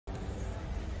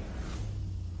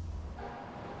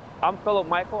I'm Philip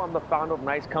Michael. I'm the founder of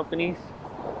NYCE Companies.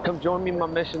 Come join me in my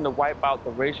mission to wipe out the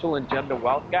racial and gender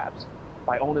wealth gaps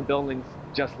by owning buildings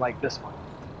just like this one.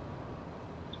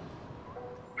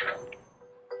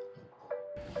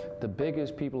 The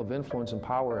biggest people of influence and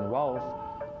power and wealth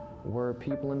were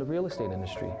people in the real estate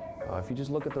industry. If you just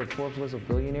look at the Forbes list of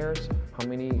billionaires, how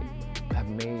many have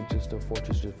made just a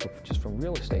fortune just from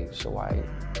real estate? So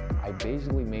I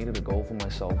basically made it a goal for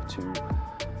myself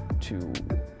to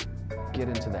get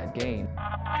into that game.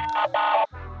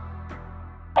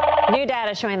 New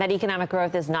data showing that economic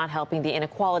growth is not helping the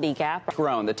inequality gap.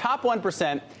 Grown. The top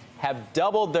 1% have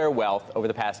doubled their wealth over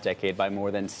the past decade by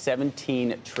more than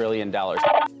 $17 trillion.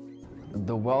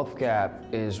 The wealth gap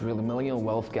is really, millennial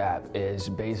wealth gap is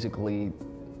basically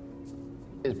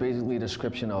a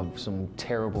description of some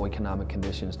terrible economic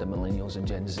conditions that millennials and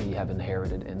Gen Z have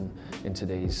inherited in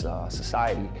today's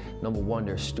society. Number one,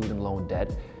 there's student loan debt.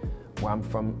 Where I'm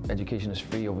from, education is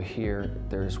free. Over here,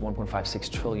 there's $1.56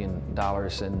 trillion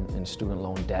in student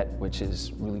loan debt, which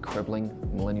is really crippling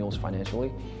millennials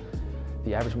financially.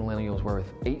 The average millennial is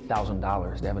worth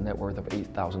 $8,000. They have a net worth of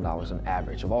 $8,000 on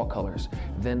average, of all colors.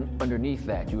 Then underneath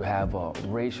that, you have a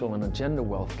racial and a gender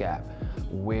wealth gap,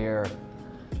 where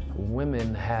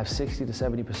women have 60 to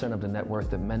 70% of the net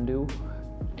worth that men do,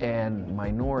 and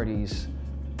minorities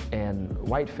and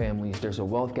white families, there's a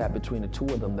wealth gap between the two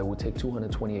of them that would take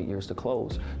 228 years to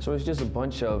close. So it's just a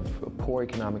bunch of poor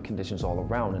economic conditions all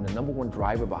around. And the number one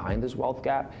driver behind this wealth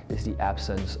gap is the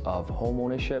absence of home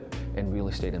ownership and real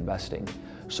estate investing.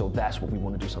 So that's what we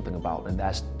want to do something about. And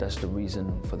that's the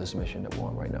reason for this mission that we're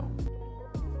on right now.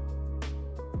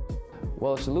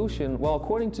 Well, a solution, well,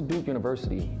 according to Duke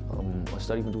University, a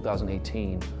study from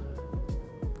 2018,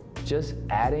 just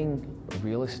adding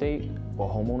real estate or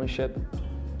home ownership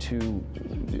to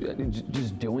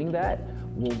just doing that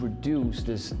will reduce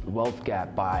this wealth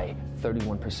gap by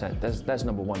 31%. That's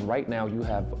number one. Right now, you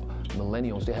have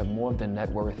millennials, they have more of their net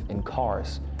worth in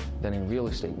cars than in real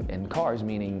estate. And cars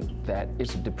meaning that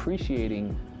it's a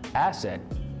depreciating asset,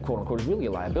 quote unquote, is really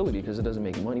a liability because it doesn't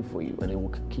make money for you and it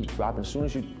will keep dropping. As soon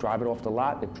as you drive it off the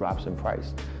lot, it drops in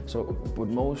price. So with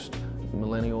most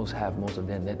millennials have most of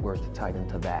their net worth tied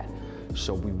into that.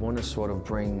 So we want to sort of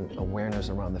bring awareness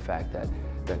around the fact that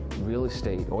real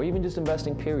estate, or even just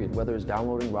investing period, whether it's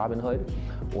downloading Robinhood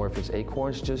or if it's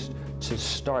Acorns, just to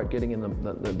start getting in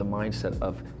the mindset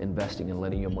of investing and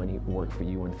letting your money work for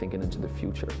you and thinking into the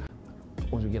future.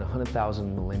 Once we get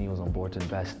 100,000 millennials on board to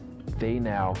invest, they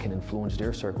now can influence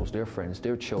their circles, their friends,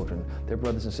 their children, their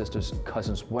brothers and sisters,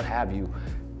 cousins, what have you.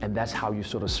 And that's how you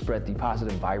sort of spread the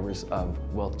positive virus of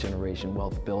wealth generation,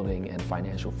 wealth building, and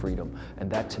financial freedom. And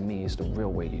that, to me, is the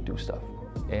real way you do stuff.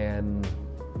 And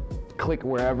click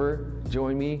wherever,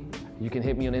 join me. You can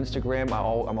hit me on Instagram.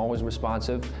 I'm always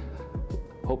responsive.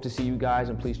 Hope to see you guys,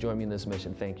 and please join me in this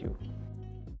mission. Thank you.